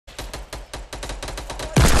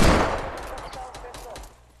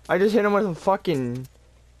I just hit him with a fucking...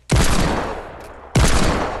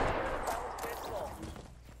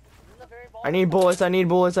 I need bullets, I need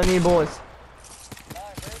bullets, I need bullets. Yeah,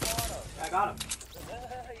 I got him.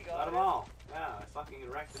 Got them all. Yeah, I fucking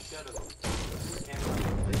wrecked the shit out of them. Can't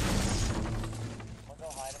run. I'll go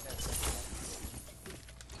hide in there.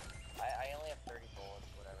 I only have 30 bullets,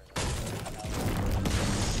 whatever.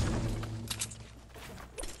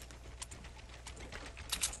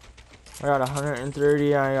 I got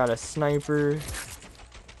 130, I got a sniper.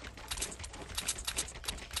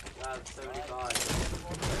 That's 75.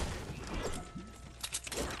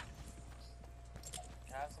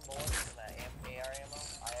 Can I have some bullets and that AR ammo?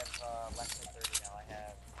 I have less than 30 now. I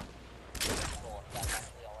have 6 bullets. That's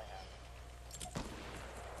actually all I have.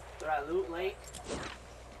 Did I loot late?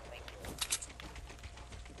 Thank you.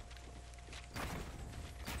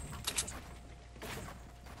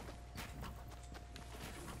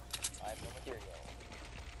 I have no material.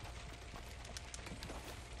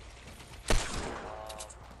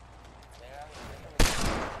 They have material?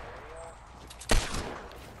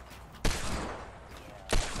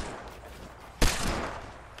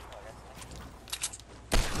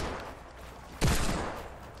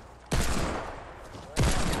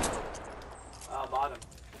 Bottom.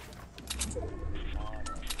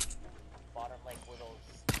 Bottom, like where those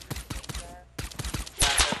things are? Yeah,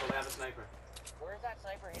 careful, they have a sniper. Where is that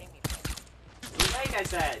sniper hitting me from? Like I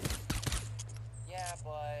said. Yeah,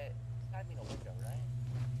 but it's gotta be in a window, right?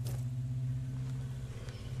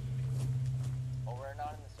 Oh, we're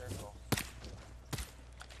not in the circle.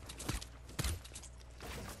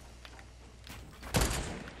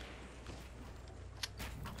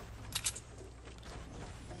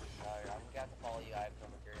 Sorry, I'm gonna have to follow you. I have no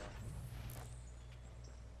material.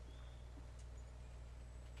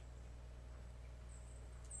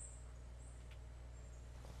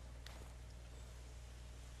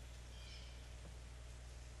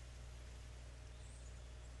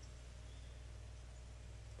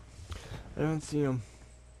 I don't see him.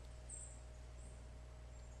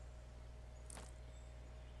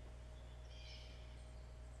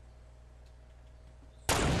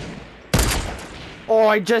 Oh,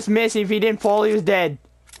 I just missed. If he didn't fall, he was dead.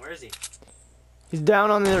 Where is he? He's down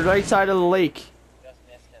on the right side of the lake. Just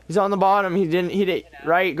missed him. He's on the bottom. He didn't.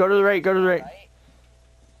 Right. Go to the right. Go to the right. Right?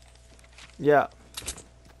 Yeah.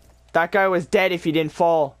 That guy was dead if he didn't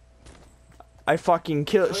fall. I fucking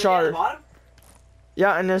killed, shot her. Bottom?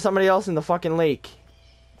 Yeah, and there's somebody else in the fucking lake.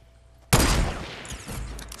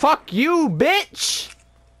 Fuck you, bitch!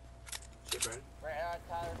 Shit, Brandon. Right,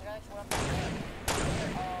 Tyler, the guy just went up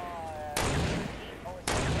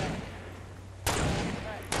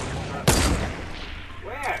there.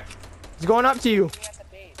 Where? He's going up to you. At the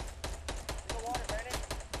base. In the water, Brandon.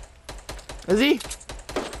 Is he? Yeah,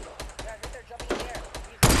 right there, jumping in the air.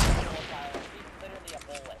 He's Tyler. He's literally a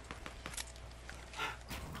bullet.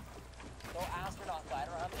 No astronaut guy. I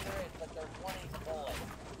don't know how many there is, but there's one he's a bullet.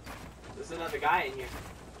 There's another guy in here.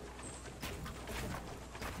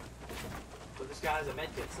 But this guy has a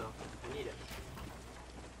medkit, so I need it.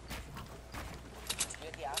 You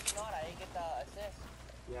get the astronaut? I didn't get the assist.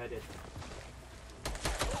 Yeah, I did.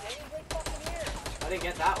 Oh, Daniel's right fucking here. I didn't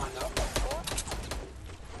get that one, though.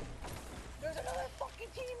 There's another fucking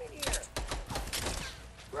team in here.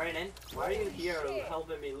 Brandon, why are you here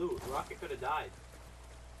helping me loot? Rocket could have died.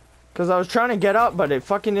 Because I was trying to get up, but it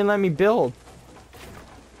fucking didn't let me build.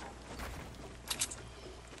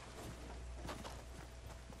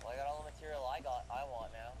 Well, I got all the material I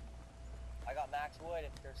want now. I got max wood.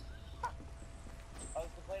 If there's... I was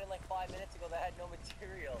complaining like 5 minutes ago that I had no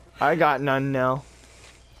material. I got none now.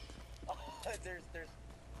 Hey, there's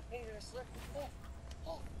a slip.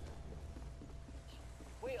 Oh.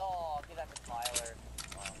 Wait, oh, give that to Tyler.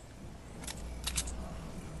 Oh.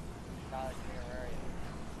 Tyler, where are you?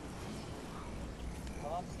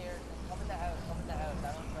 Come upstairs. Come in the house. Come in the house.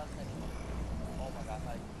 I don't trust anyone. Oh my god,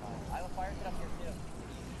 Tyler. I have a fire pit up here too.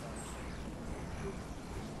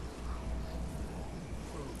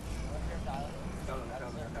 Up here, Tyler. Down.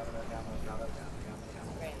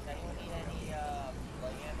 Okay, does anyone need any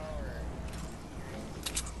blood ammo or...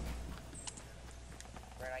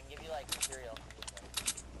 Brent, I can give you like material.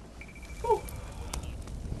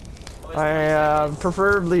 I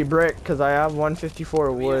preferably brick because I have 154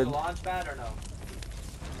 Do we use wood. a launch pad or no?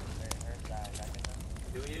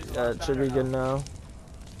 Do we use a Yeah, launch it pad should or be no? good now.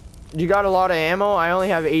 You got a lot of ammo? I only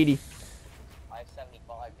have 80. I have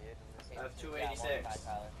 75, dude. I have 286.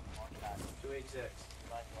 286.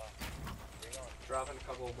 Here you go. Dropping a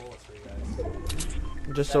couple of bullets for you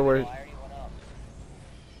guys. Just so we're... I already went up.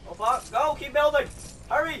 Oh fuck, go, keep building!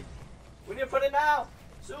 Hurry! We need to put it now!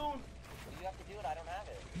 Soon! Well, you have to do it, I don't have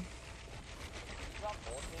it.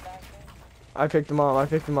 bullets in the back there? I picked him up. I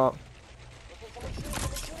picked him up. Look, look,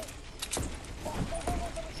 someone's shooting, someone's shooting! Fuck,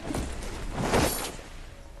 someone's shooting!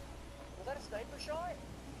 Was that a sniper shot?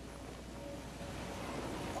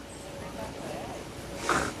 Fuck, straight back in the head.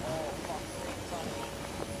 Oh, fuck, straight on me.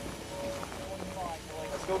 25, boys.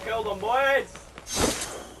 Let's go kill them, boys!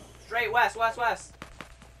 Straight west, west, west.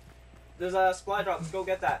 There's a supply drop. Let's go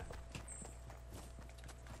get that.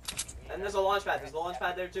 And there's a launch pad. There's a launch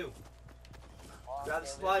pad there too. Grab the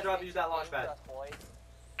supply drop. Use that launch pad.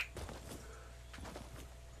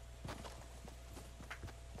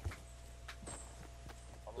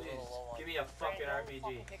 Please, give me a fucking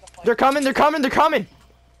RPG. They're coming. They're coming. They're coming.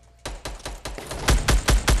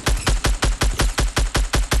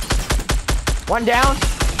 One down.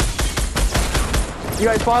 You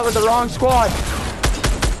guys fought with the wrong squad.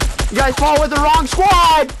 You guys fought with the wrong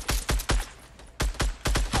squad.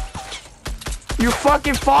 You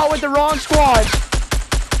fucking fought with the wrong squad.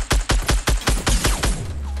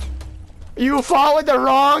 You fought with the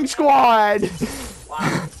wrong squad.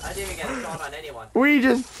 Wow, I didn't even get a shot on anyone. We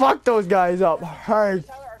just fucked those guys up hard.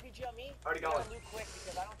 Tyler, RPG on me. Already going. Loot quick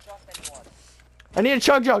because I don't trust anyone. I need a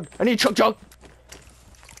chug jug. I need a chug jug.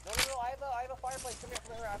 No, I have a fireplace. Come here,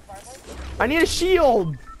 I have a fireplace. I need a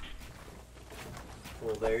shield.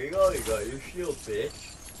 Well, there you go. You got your shield, bitch.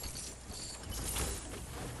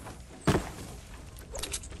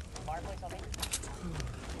 Fireplace on me.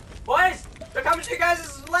 Boys, they're coming to you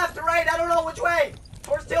guys left or right. I don't know which way.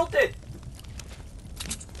 Towards tilted.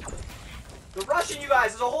 They're rushing you guys.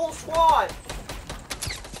 There's a whole squad.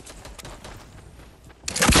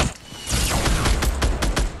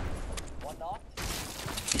 One knock.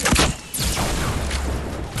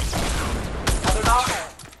 Another knock.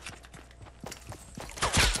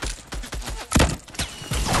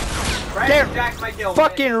 They're Jack's my kill.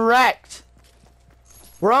 fucking wrecked.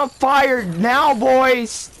 We're on fire now,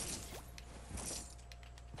 boys.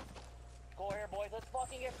 Go here, boys. Let's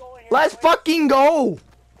fucking get going here. Let's boys. fucking go.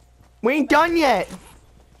 We ain't done yet.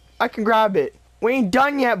 I can grab it. We ain't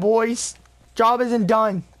done yet, boys. Job isn't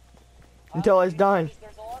done until it's done.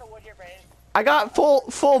 There's a lot of wood here, Brandon. I got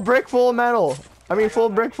full brick full of metal. I mean full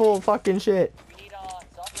brick full of fucking shit. We need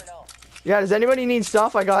stuff or no? Yeah, does anybody need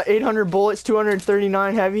stuff? I got 800 bullets,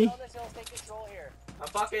 239 heavy. Tell this hills, take control here. I'm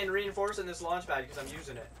fucking reinforcing this launch pad because I'm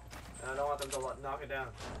using it. And I don't want them to knock it down.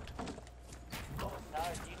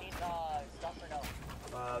 Tyler, do you need stuff or no?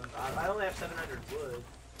 I only have 700 wood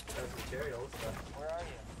as materials, but... Where are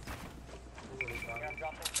you? Here, I'm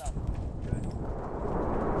dropping stuff. Good.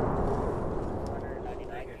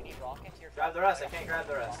 199. You need rockets? Here, Grab the rest. I can't grab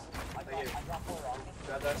the rest. I Thank you. dropped 4 rockets.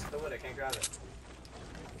 Grab the rest of the wood. I can't grab it.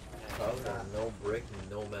 Oh, no brick,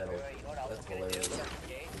 no metal. Wait, you know what else That's I'm gonna do? hilarious. Just in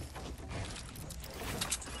case.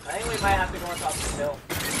 I think we might have to go on top of the hill.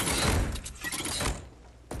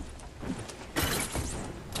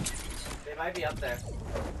 They might be up there.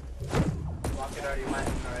 Rocket already went.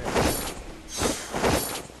 Alright.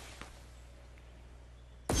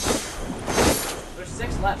 There's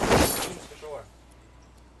 6 left. Teams for sure.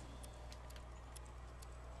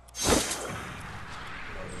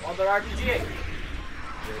 Oh, they're RPGing.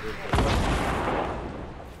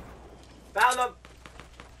 Found them.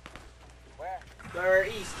 Where? They're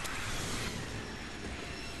east.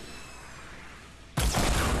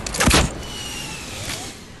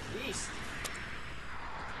 East.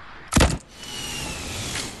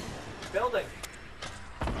 Building.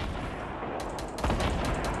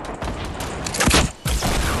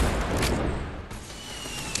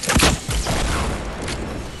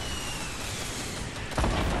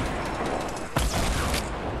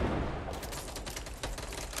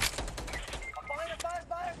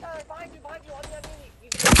 Behind you, on the enemy.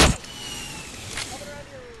 He's coming around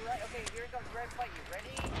your right. Okay, here it comes. Red, fight you.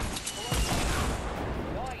 Ready?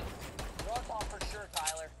 Nice. You're on top for sure,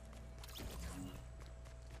 Tyler.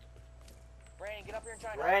 Brandon, get up here and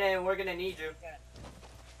try. Brandon, we're gonna need you.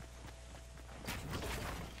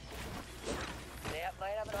 They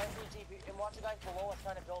might have an RPG, and watch the guys below us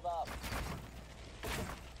trying to build up.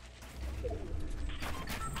 Good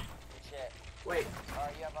shit. Wait.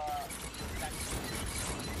 Alright, you have a...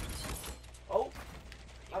 Oh.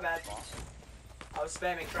 My bad. I was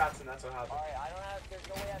spamming traps and that's what happened. Alright, I don't have... There's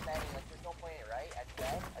no way I'm medding. Like, there's no point in it, right? At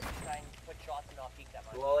 12, I just try and put shots and not peek that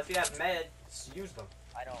much. Well, if you have meds, use them.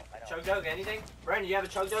 I don't. Chug jug, anything? Brandon, you have a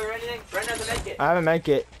chug jug or anything? Brandon has a med kit. I haven't make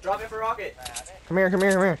it. Drop it for rocket. I have it. Come here, come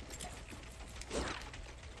here, come here.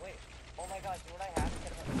 Wait. Oh my god, do what I have?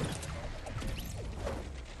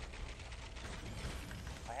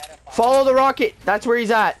 I had a... Follow the rocket. That's where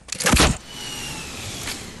he's at.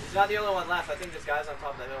 He's not the only one left. I think this guy's on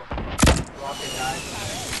top of the hill. Rocket died.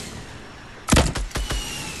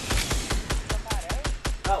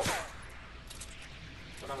 No.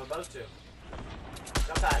 What I'm about to.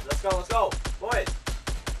 Jump pad. Let's go. Let's go. Boys.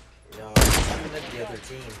 No, I'm shooting at the other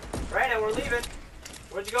team. Brandon, we're leaving.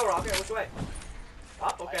 Where'd you go, Rocket? Which way?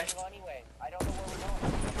 Up? I Okay. didn't go anyway. I don't know where we're going.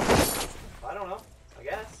 I don't know. I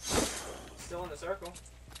guess. Still in the circle.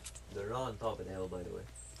 They're not on top of the hill, by the way.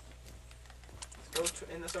 Let's go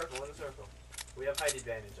in the circle. In the circle. We have height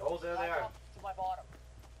advantage. Oh, there they are. To my bottom.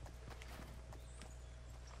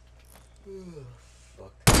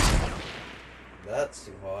 Fuck. That's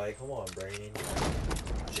too high. Come on, Brain.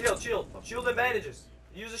 Shield, shield. Shield advantages.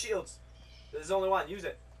 Use the shields. There's only one. Use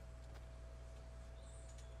it.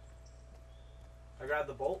 I grabbed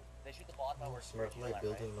the bolt. They shoot the bottom while we're Smart switching light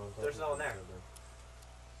left, building on top. There's of no one each there. other.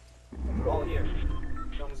 They're all here.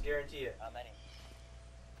 Can almost guarantee it. How many?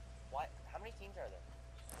 What? How many teams are there?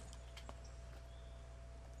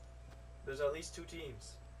 There's at least 2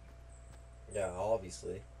 teams. Yeah,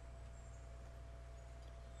 obviously.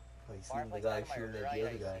 I see the Fireplace guy on my shooting at right, the I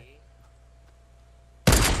other guy. see.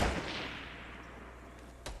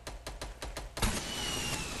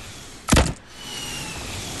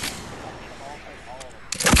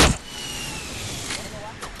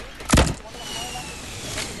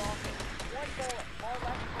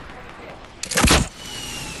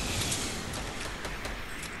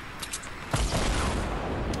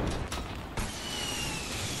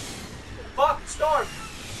 Fuck! Storm!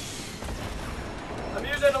 I'm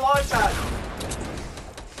using the launch pad.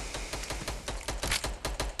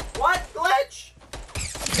 What? Glitch?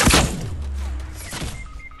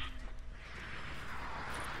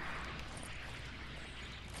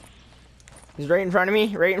 He's right in front of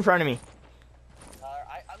me. Right in front of me.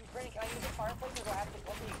 I'm Brandon, can I use the fireplace or do I have to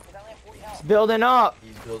come to you? Because I only have 40 health. He's building up.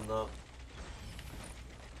 He's building up.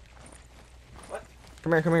 What?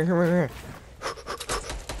 Come here, come here, come here, come here.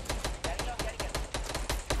 Getting him, getting him.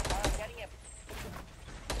 I'm getting him.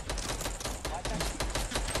 Watch out.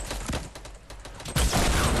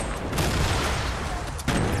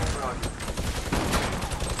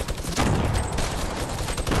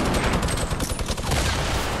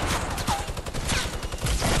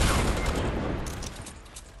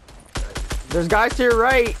 There's guys to your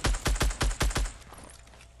right.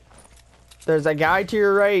 There's a guy to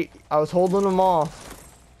your right. I was holding him off.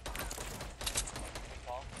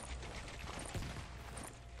 Paul.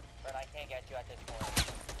 But I can't get you at this point.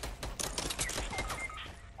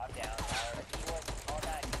 I'm down. He was on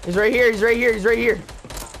that. He's right here. He's right here. He's right here.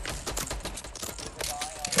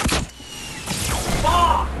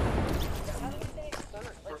 Fuck! How do you say it's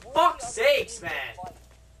third? For Like, fuck's sakes, man.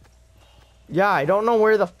 Yeah, I don't know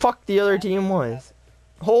where the fuck the other team was.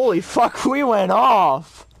 Holy fuck, we went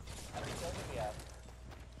off. How many kills do we have?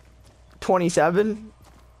 27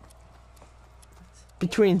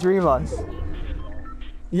 between 3 of us.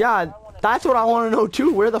 Yeah, that's what I want to know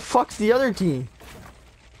too. Where the fuck's the other team?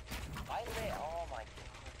 I lit. Oh my god,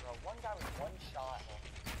 bro. One guy was one shot.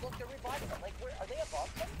 Look, they're reviving them. Like, where are they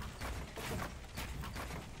above them?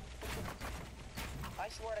 I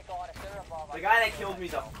swear to God, if they're above, The guy that killed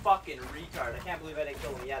me's a fucking retard. I can't believe I didn't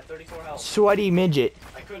kill him. He had 34 health. Sweaty midget.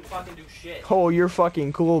 I couldn't fucking do shit. Oh, you're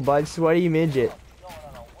fucking cool, bud. Sweaty midget. No.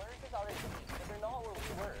 Where's this other team? Because they're not where we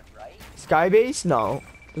were, right? Skybase? No.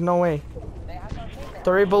 There's no way. They have no team.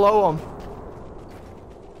 They're right below him.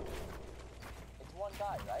 It's one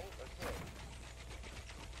guy, right? Or two?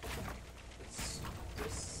 It's,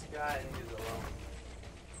 this guy I think is alone.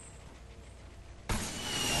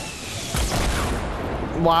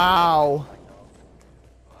 Wow.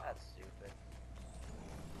 That's stupid.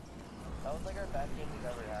 That was like our best game we've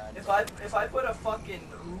ever had. If I put a fucking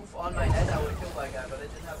roof on my head, I would kill that guy, but I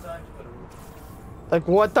didn't have time to put a roof. Like,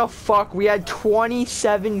 what the fuck? We had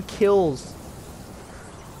 27 kills.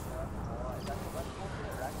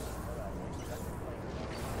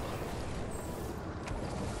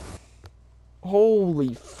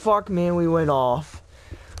 Holy fuck, man, we went off.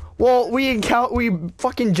 Well, we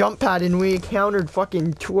fucking jump pad and we encountered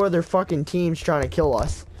fucking 2 other fucking teams trying to kill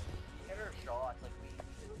us. Hit our shots like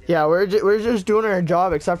we. Yeah, we're just doing our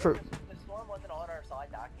job, except for The storm wasn't on our side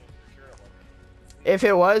that game for sure. Like, if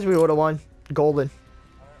it was, we would have won. Golden.